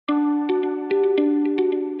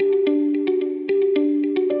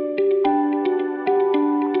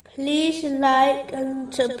like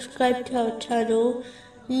and subscribe to our channel.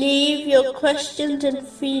 Leave your questions and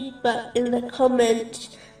feedback in the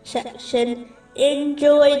comments section.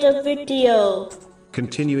 Enjoy the video.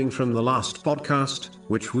 Continuing from the last podcast,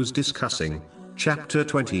 which was discussing chapter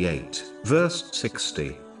 28, verse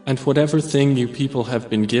 60. And whatever thing you people have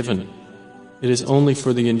been given, it is only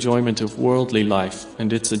for the enjoyment of worldly life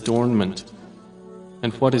and its adornment.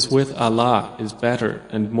 And what is with Allah is better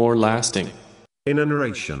and more lasting. In a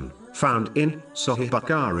narration found in Sahih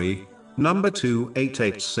Bukhari, number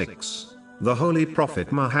 2886, the Holy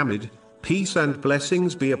Prophet Muhammad, peace and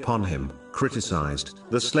blessings be upon him, criticized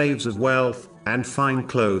the slaves of wealth and fine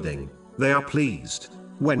clothing. They are pleased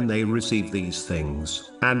when they receive these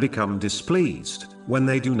things, and become displeased when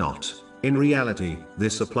they do not. In reality,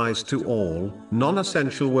 this applies to all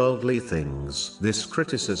non-essential worldly things. This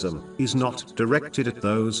criticism is not directed at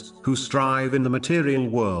those who strive in the material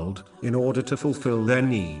world in order to fulfill their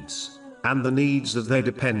needs and the needs of their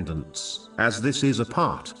dependents, as this is a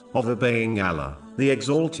part of obeying Allah, the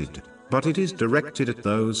Exalted, but it is directed at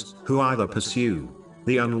those who either pursue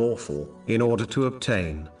the unlawful in order to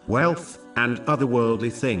obtain wealth and other worldly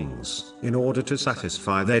things in order to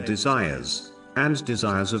satisfy their desires and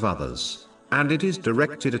desires of others, and it is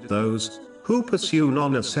directed at those who pursue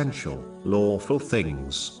non-essential, lawful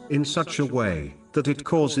things in such a way that it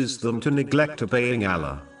causes them to neglect obeying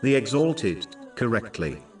Allah, the Exalted,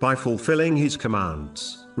 correctly, by fulfilling His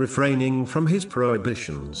commands, refraining from His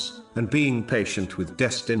prohibitions, and being patient with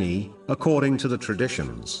destiny, according to the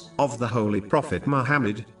traditions of the Holy Prophet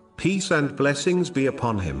Muhammad, peace and blessings be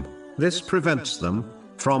upon him. This prevents them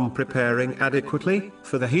from preparing adequately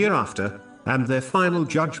for the hereafter and their final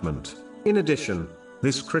judgment. In addition,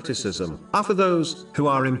 this criticism are for those who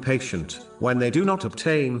are impatient when they do not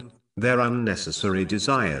obtain their unnecessary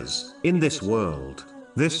desires in this world.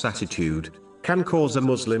 This attitude can cause a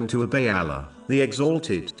Muslim to obey Allah, the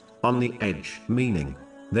Exalted, on the edge, meaning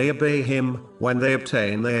they obey Him when they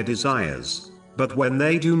obtain their desires, but when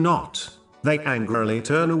they do not, they angrily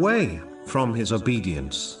turn away from His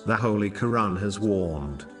obedience. The Holy Quran has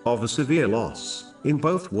warned of a severe loss in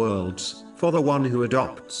both worlds for the one who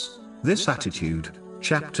adopts this attitude.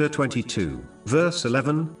 Chapter 22, verse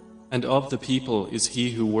 11. And of the people is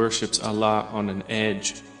he who worships Allah on an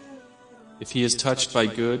edge. If he is touched by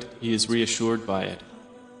good, he is reassured by it.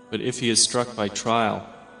 But if he is struck by trial,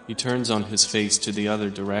 he turns on his face to the other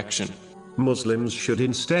direction. Muslims should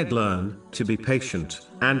instead learn to be patient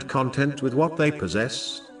and content with what they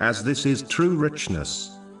possess, as this is true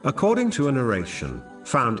richness. According to a narration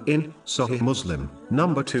found in Sahih Muslim,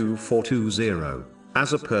 number 2420,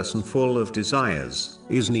 as a person full of desires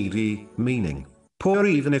is needy, meaning poor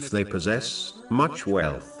even if they possess much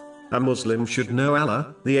wealth. A Muslim should know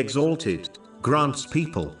Allah, the Exalted, grants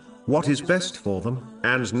people what is best for them,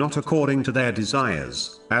 and not according to their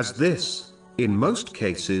desires, as this, in most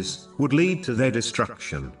cases, would lead to their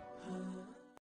destruction.